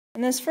In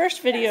this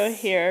first video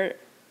here,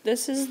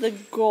 this is the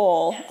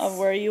goal of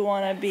where you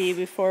want to be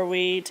before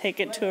we take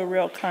it to a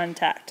real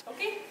contact.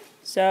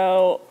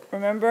 So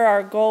remember,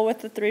 our goal with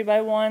the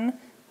 3x1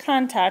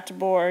 contact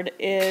board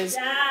is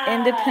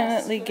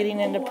independently getting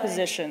into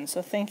position,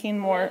 so thinking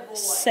more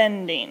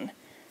sending.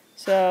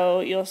 So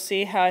you'll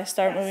see how I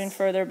start moving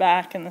further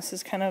back, and this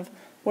is kind of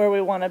where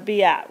we want to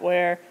be at,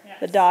 where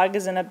the dog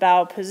is in a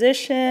bow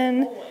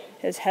position,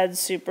 his head's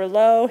super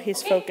low,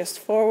 he's focused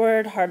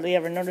forward, hardly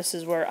ever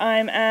notices where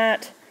I'm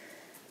at,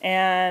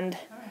 and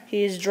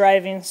he's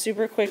driving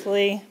super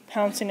quickly,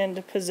 pouncing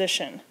into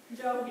position.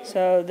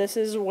 So this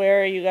is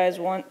where you guys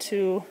want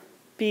to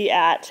be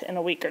at in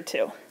a week or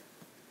two.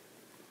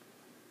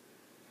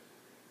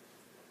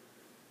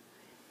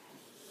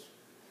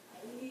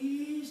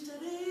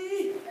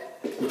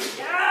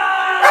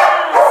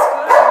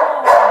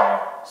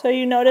 So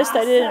you noticed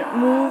I didn't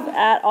move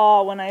at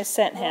all when I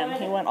sent him.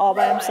 He went all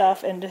by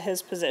himself into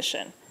his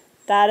position.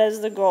 That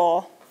is the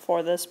goal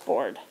for this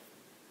board.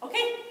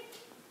 Okay.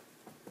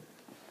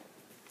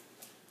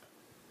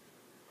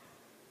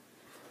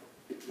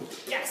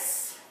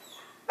 Yes.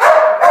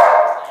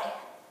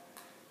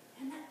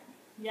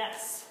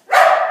 Yes.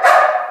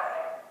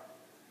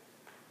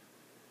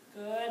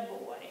 Good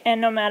boy.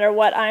 And no matter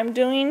what I'm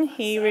doing,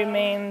 he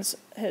remains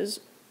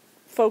his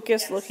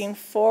focus looking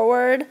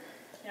forward.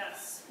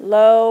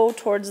 Low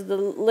towards the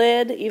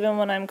lid, even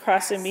when I'm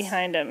crossing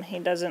behind him. He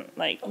doesn't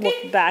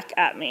look back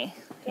at me.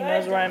 He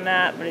knows where I'm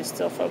at, but he's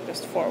still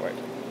focused forward.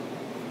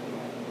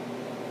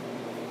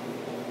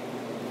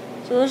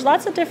 So there's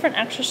lots of different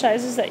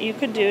exercises that you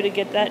could do to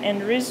get that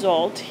end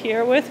result.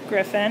 Here with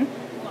Griffin,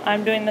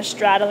 I'm doing the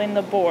straddling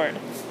the board.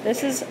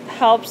 This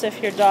helps if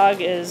your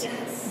dog is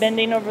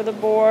bending over the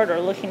board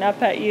or looking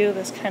up at you.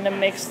 This kind of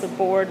makes the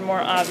board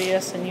more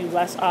obvious and you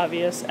less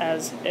obvious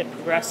as it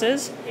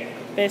progresses.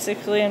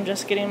 Basically, I'm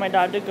just getting my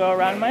dog to go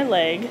around my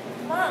leg.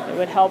 It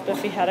would help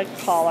if he had a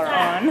collar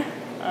on.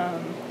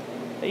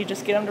 But you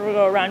just get him to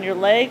go around your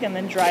leg and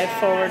then drive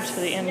forward to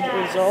the end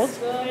result.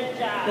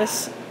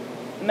 This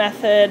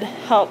method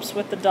helps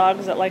with the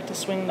dogs that like to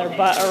swing their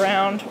butt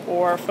around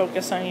or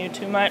focus on you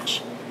too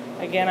much.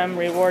 Again, I'm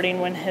rewarding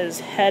when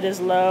his head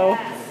is low,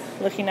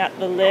 looking at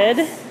the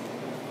lid.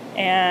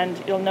 And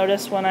you'll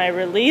notice when I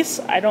release,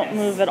 I don't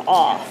move at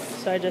all.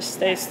 So I just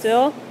stay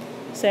still,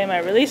 say my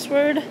release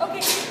word.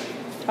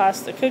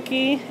 Toss the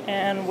cookie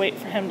and wait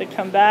for him to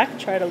come back.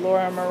 Try to lure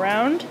him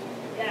around.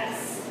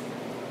 Yes.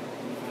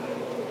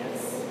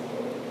 Yes.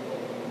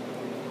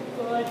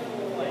 Good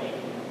boy.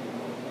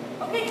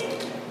 Okay.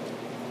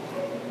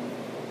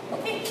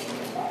 Okay.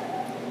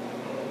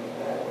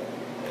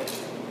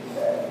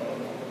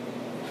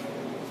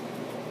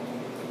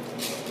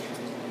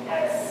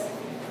 Yes.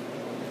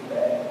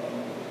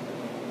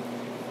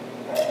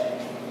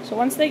 So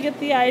once they get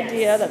the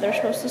idea that they're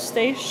supposed to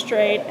stay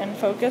straight and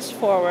focus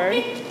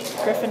forward,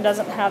 Griffin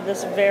doesn't have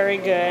this very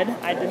good.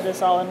 I did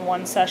this all in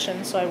one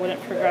session, so I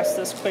wouldn't progress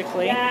this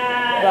quickly.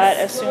 But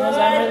as soon as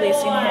I'm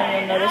releasing him,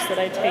 you'll notice that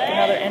I take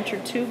another inch or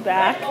two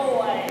back,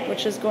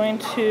 which is going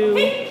to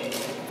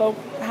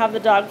have the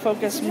dog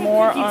focus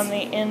more on the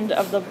end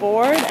of the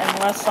board and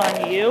less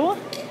on you.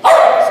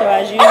 So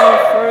as you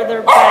move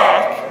further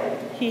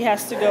back, he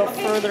has to go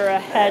further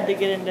ahead to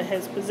get into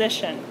his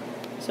position.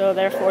 So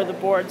therefore the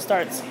board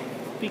starts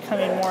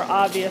becoming more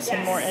obvious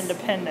and more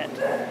independent.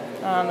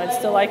 I'd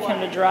still like him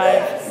to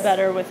drive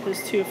better with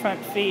his two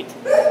front feet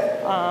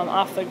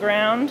off the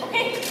ground,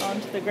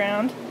 onto the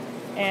ground.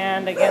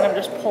 And again, I'm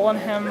just pulling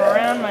him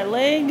around my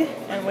leg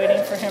and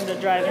waiting for him to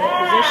drive into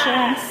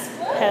position.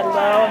 Head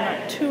low,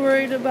 I'm not too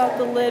worried about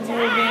the lid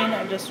moving,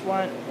 I just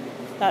want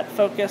that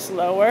focus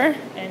lower.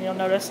 And you'll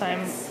notice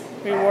I'm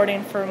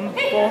rewarding from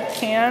both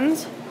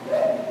hands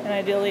and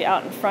ideally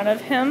out in front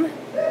of him,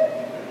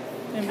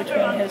 in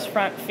between his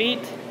front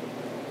feet.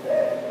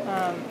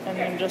 And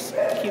then just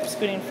keep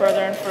scooting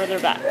further and further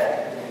back.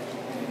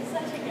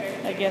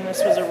 Again,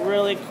 this was a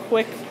really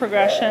quick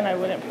progression. I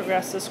wouldn't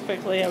progress this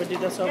quickly. I would do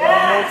this over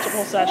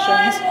multiple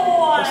sessions,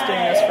 just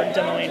doing this for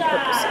demoing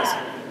purposes.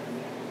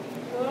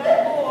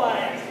 Good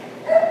boy.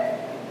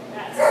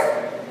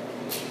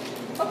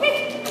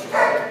 Okay.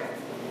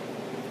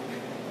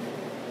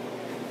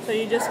 So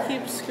you just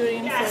keep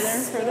scooting further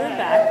and further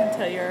back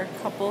until you're a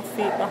couple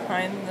feet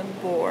behind the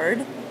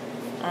board.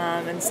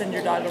 And send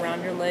your dog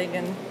around your leg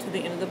and to the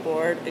end of the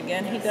board.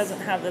 Again, he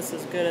doesn't have this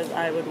as good as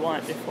I would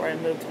want before I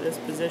move to this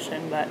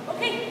position, but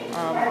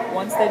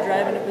once they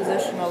drive into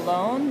position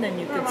alone, then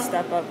you could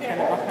step up kind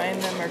of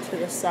behind them or to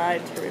the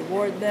side to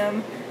reward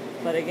them.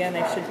 But again,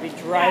 they should be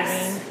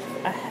driving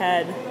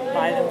ahead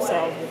by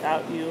themselves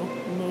without you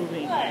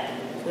moving,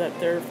 so that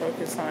they're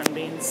focused on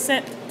being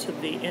sent to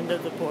the end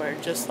of the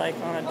board, just like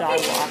on a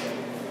dog walk.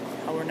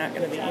 We're not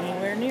going to be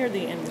anywhere near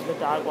the end of the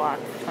dog walk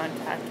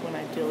contact when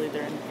ideally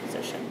they're in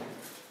position.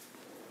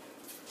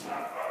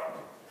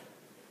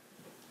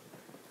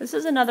 This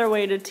is another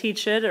way to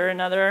teach it, or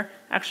another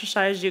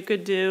exercise you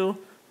could do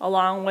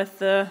along with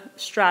the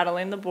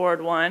straddling the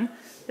board one.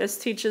 This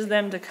teaches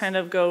them to kind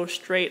of go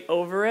straight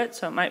over it,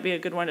 so it might be a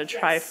good one to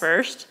try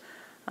first.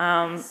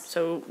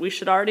 So we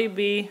should already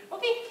be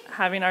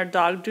having our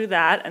dog do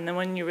that, and then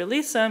when you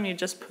release them, you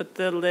just put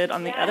the lid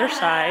on the other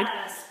side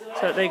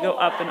so that they go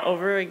up and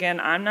over. Again,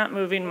 I'm not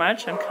moving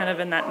much. I'm kind of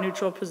in that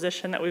neutral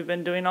position that we've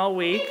been doing all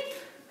week.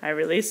 I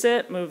release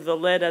it, move the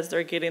lid as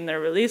they're getting their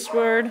release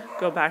word,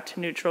 go back to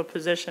neutral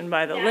position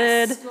by the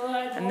lid,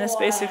 and this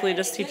basically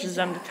just teaches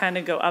them to kind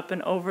of go up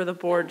and over the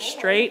board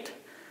straight.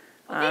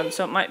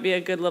 So it might be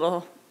a good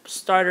little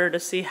starter to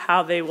see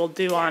how they will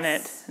do on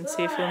it and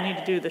see if you'll need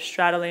to do the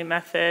straddling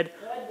method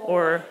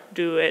or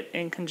do it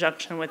in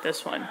conjunction with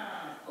this one.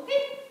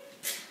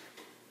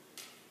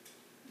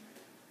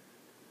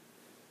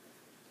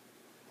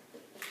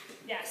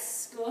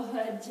 Yes,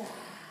 good job.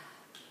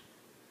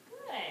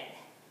 Good.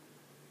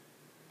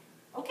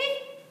 Okay.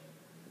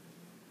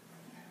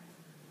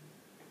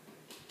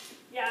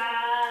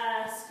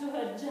 Yes,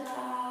 good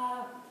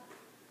job.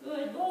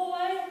 Good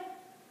boy.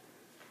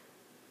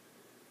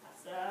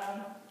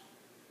 Awesome.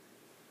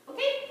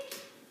 Okay.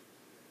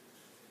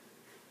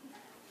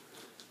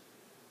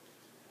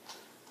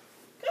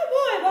 Good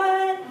boy,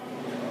 bud.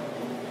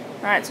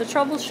 Alright, so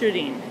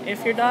troubleshooting.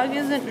 If your dog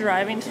isn't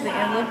driving to the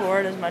end of the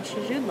board as much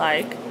as you'd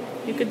like,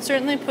 you could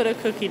certainly put a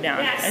cookie down.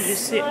 As you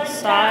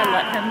saw, I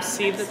let him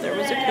see that there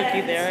was a cookie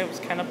there. I was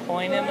kind of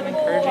pulling him and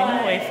encouraging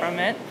him away from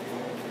it.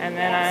 And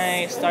then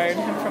I started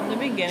him from the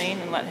beginning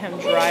and let him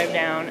drive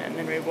down and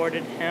then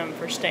rewarded him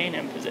for staying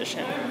in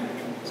position.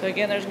 So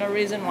again, there's no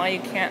reason why you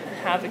can't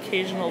have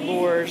occasional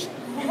lures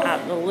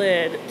at the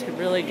lid to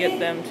really get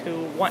them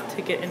to want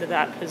to get into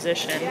that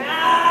position super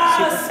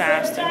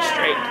fast and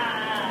straight.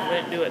 I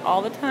wouldn't do it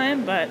all the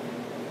time, but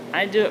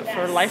I do it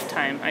for a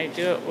lifetime. I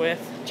do it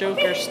with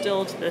Joker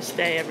still to this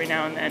day every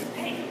now and then,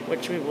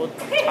 which we will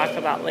talk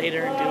about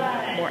later and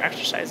do more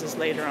exercises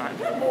later on.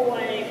 Good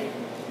boy.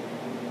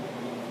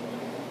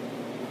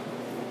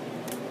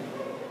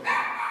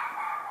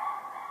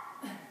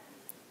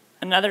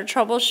 Another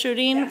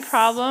troubleshooting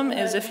problem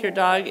is if your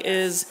dog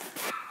is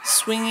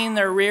swinging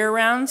their rear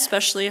around,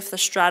 especially if the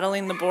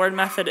straddling the board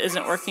method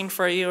isn't working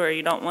for you or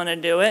you don't want to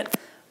do it.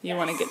 You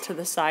want to get to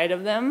the side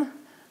of them.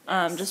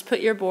 Just put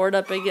your board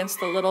up against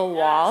the little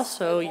wall,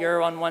 so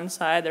you're on one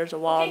side, there's a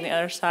wall on the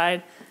other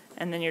side,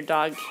 and then your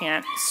dog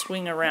can't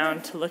swing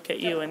around to look at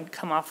you and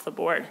come off the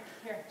board.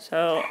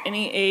 So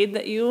any aid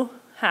that you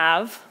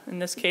have, in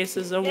this case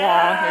is a wall,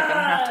 you're going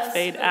to have to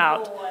fade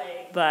out.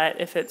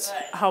 But if it's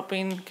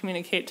helping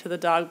communicate to the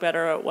dog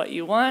better at what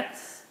you want,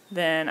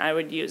 then I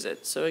would use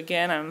it. So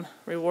again, I'm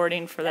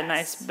rewarding for the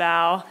nice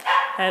bow,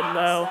 head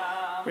low,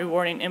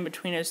 rewarding in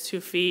between his 2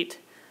 feet.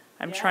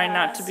 I'm trying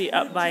not to be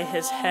up by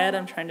his head.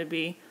 I'm trying to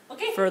be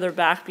further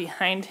back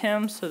behind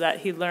him so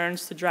that he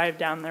learns to drive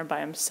down there by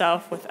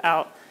himself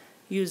without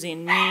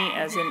using me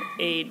as an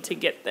aid to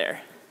get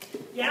there.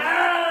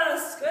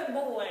 Yes, good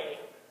boy.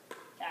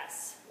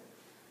 Yes.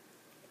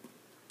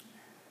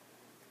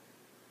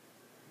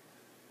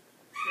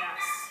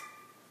 Yes.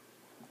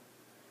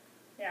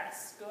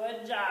 Yes,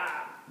 good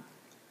job.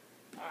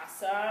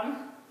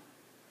 Awesome.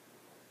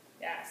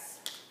 Yes.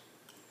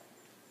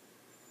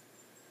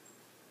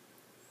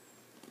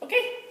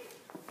 Okay.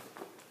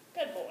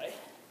 Good boy.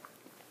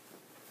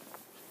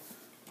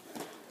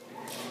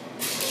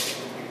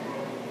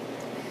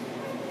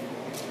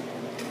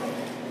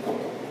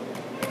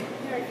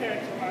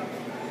 Here, come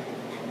on.